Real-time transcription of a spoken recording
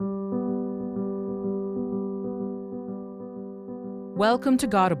Welcome to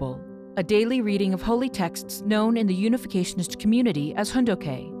Godable, a daily reading of holy texts known in the Unificationist community as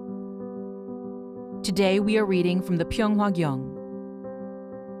Hoondoke. Today we are reading from the Pyeonghwa Gyeong.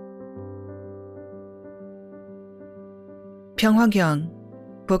 Pyeonghwa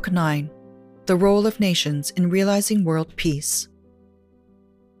Gyeong, Book 9, The Role of Nations in Realizing World Peace.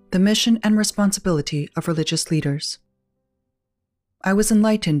 The Mission and Responsibility of Religious Leaders. I was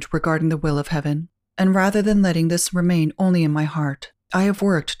enlightened regarding the will of heaven, and rather than letting this remain only in my heart, I have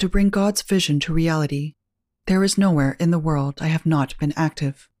worked to bring God's vision to reality. There is nowhere in the world I have not been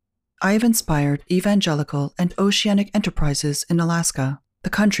active. I have inspired evangelical and oceanic enterprises in Alaska, the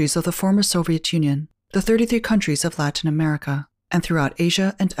countries of the former Soviet Union, the 33 countries of Latin America, and throughout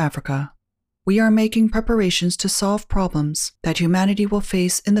Asia and Africa. We are making preparations to solve problems that humanity will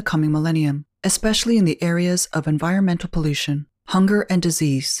face in the coming millennium, especially in the areas of environmental pollution, hunger, and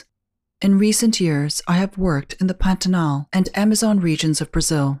disease. In recent years, I have worked in the Pantanal and Amazon regions of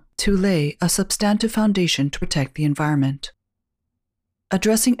Brazil to lay a substantive foundation to protect the environment.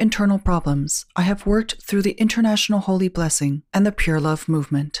 Addressing internal problems, I have worked through the International Holy Blessing and the Pure Love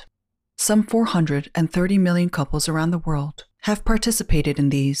movement. Some 430 million couples around the world have participated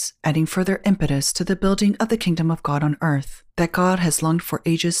in these, adding further impetus to the building of the kingdom of God on earth that God has longed for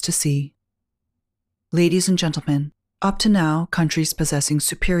ages to see. Ladies and gentlemen, up to now, countries possessing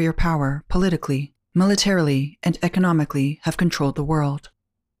superior power politically, militarily, and economically have controlled the world.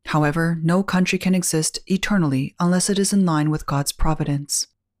 However, no country can exist eternally unless it is in line with God's providence.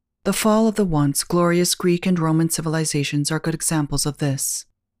 The fall of the once glorious Greek and Roman civilizations are good examples of this.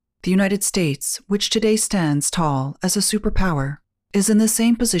 The United States, which today stands tall as a superpower, is in the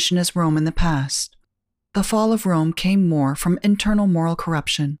same position as Rome in the past. The fall of Rome came more from internal moral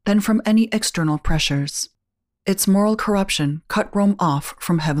corruption than from any external pressures. Its moral corruption cut Rome off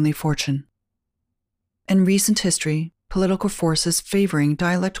from heavenly fortune. In recent history, political forces favoring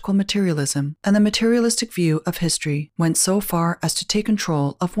dialectical materialism and the materialistic view of history went so far as to take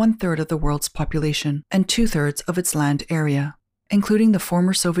control of 1/3 of the world's population and 2/3 of its land area, including the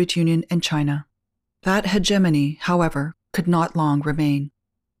former Soviet Union and China. That hegemony, however, could not long remain.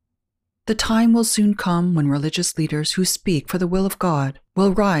 The time will soon come when religious leaders who speak for the will of God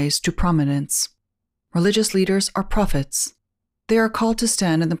will rise to prominence. Religious leaders are prophets. They are called to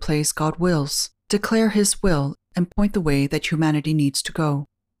stand in the place God wills, declare His will, and point the way that humanity needs to go.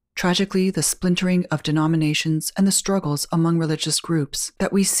 Tragically, the splintering of denominations and the struggles among religious groups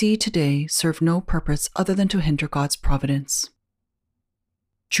that we see today serve no purpose other than to hinder God's providence.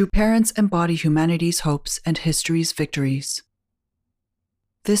 True parents embody humanity's hopes and history's victories.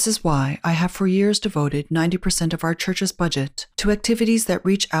 This is why I have for years devoted 90% of our church's budget to activities that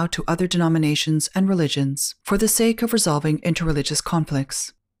reach out to other denominations and religions for the sake of resolving interreligious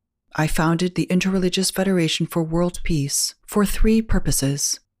conflicts. I founded the Interreligious Federation for World Peace for 3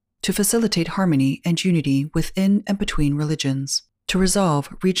 purposes: to facilitate harmony and unity within and between religions, to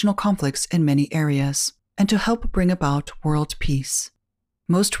resolve regional conflicts in many areas, and to help bring about world peace.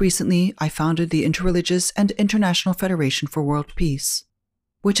 Most recently, I founded the Interreligious and International Federation for World Peace,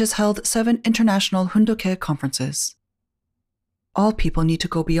 which has held 7 international Hoondoke conferences. All people need to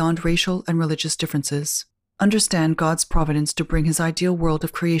go beyond racial and religious differences, understand God's providence to bring His ideal world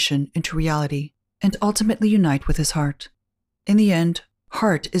of creation into reality, and ultimately unite with His heart. In the end,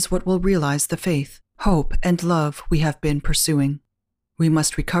 heart is what will realize the faith, hope, and love we have been pursuing. We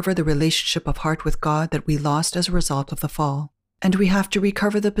must recover the relationship of heart with God that we lost as a result of the fall, and we have to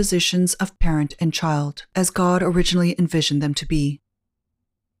recover the positions of parent and child as God originally envisioned them to be.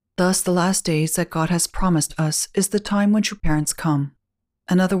 Thus, the last days that God has promised us is the time when true parents come.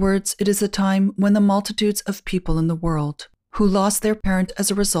 In other words, it is the time when the multitudes of people in the world who lost their parent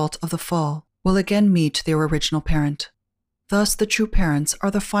as a result of the fall will again meet their original parent. Thus, the true parents are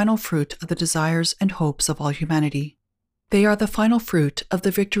the final fruit of the desires and hopes of all humanity. They are the final fruit of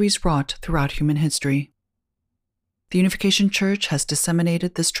the victories wrought throughout human history. The Unification Church has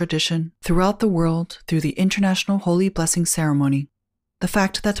disseminated this tradition throughout the world through the International Holy Blessing Ceremony. The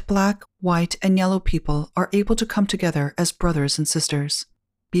fact that black, white, and yellow people are able to come together as brothers and sisters,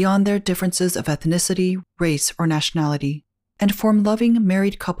 beyond their differences of ethnicity, race, or nationality, and form loving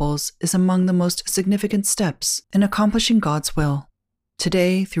married couples is among the most significant steps in accomplishing God's will.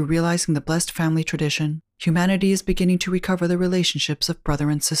 Today, through realizing the blessed family tradition, humanity is beginning to recover the relationships of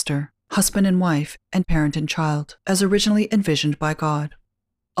brother and sister, husband and wife, and parent and child, as originally envisioned by God.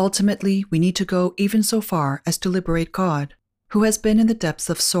 Ultimately, we need to go even so far as to liberate God, who has been in the depths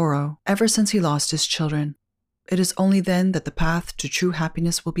of sorrow ever since He lost His children. It is only then that the path to true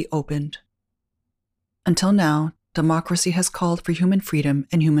happiness will be opened. Until now, democracy has called for human freedom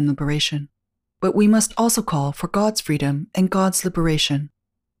and human liberation. But we must also call for God's freedom and God's liberation.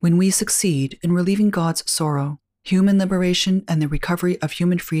 When we succeed in relieving God's sorrow, human liberation and the recovery of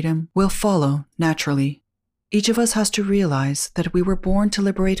human freedom will follow naturally. Each of us has to realize that we were born to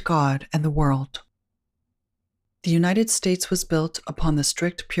liberate God and the world. The United States was built upon the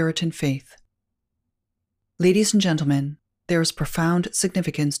strict Puritan faith. Ladies and gentlemen, there is profound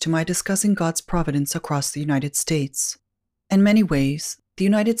significance to my discussing God's providence across the United States. In many ways, the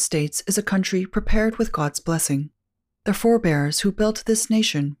United States is a country prepared with God's blessing. The forebears who built this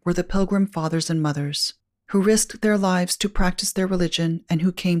nation were the Pilgrim fathers and mothers, who risked their lives to practice their religion and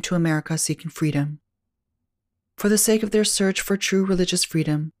who came to America seeking freedom. For the sake of their search for true religious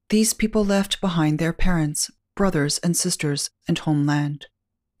freedom, these people left behind their parents, brothers and sisters, and homeland.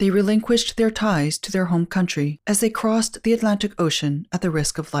 They relinquished their ties to their home country as they crossed the Atlantic Ocean at the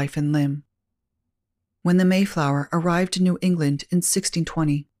risk of life and limb. When the Mayflower arrived in New England in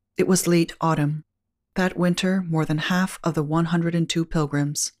 1620, it was late autumn. That winter, more than half of the 102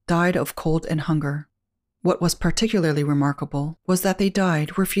 pilgrims died of cold and hunger. What was particularly remarkable was that they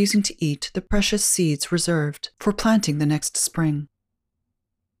died refusing to eat the precious seeds reserved for planting the next spring.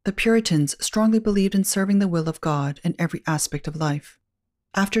 The Puritans strongly believed in serving the will of God in every aspect of life.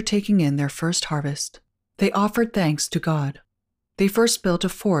 After taking in their first harvest, they offered thanks to God. They first built a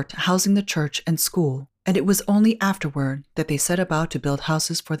fort housing the church and school, and it was only afterward that they set about to build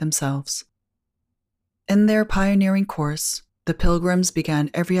houses for themselves. In their pioneering course, the Pilgrims began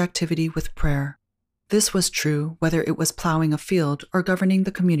every activity with prayer. This was true whether it was plowing a field or governing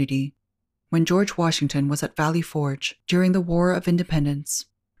the community. When George Washington was at Valley Forge during the War of Independence,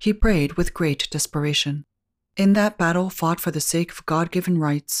 he prayed with great desperation. In that battle fought for the sake of God-given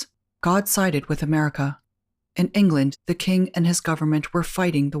rights, God sided with America. In England, the king and his government were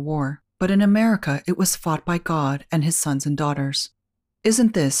fighting the war, but in America it was fought by God and his sons and daughters.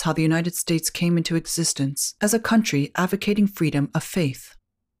 Isn't this how the United States came into existence, as a country advocating freedom of faith?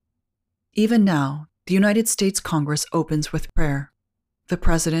 Even now, the United States Congress opens with prayer. The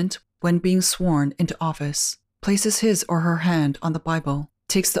President, when being sworn into office, places his or her hand on the Bible,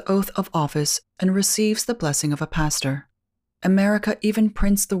 takes the oath of office, and receives the blessing of a pastor. America even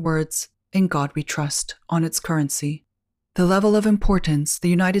prints the words, "In God we trust," on its currency. The level of importance the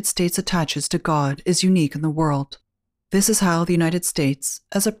United States attaches to God is unique in the world. This is how the United States,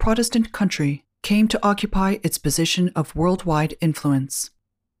 as a Protestant country, came to occupy its position of worldwide influence.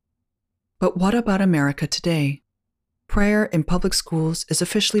 But what about America today? Prayer in public schools is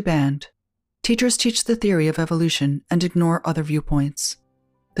officially banned. Teachers teach the theory of evolution and ignore other viewpoints.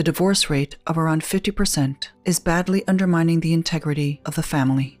 The divorce rate of around 50% is badly undermining the integrity of the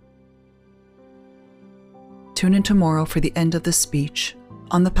family. Tune in tomorrow for the end of this speech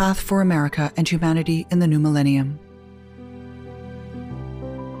on the path for America and humanity in the new millennium.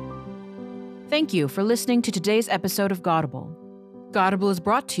 Thank you for listening to today's episode of Godable. Godable is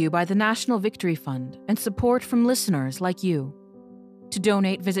brought to you by the National Victory Fund and support from listeners like you. To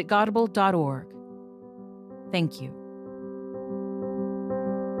donate, visit godable.org. Thank you.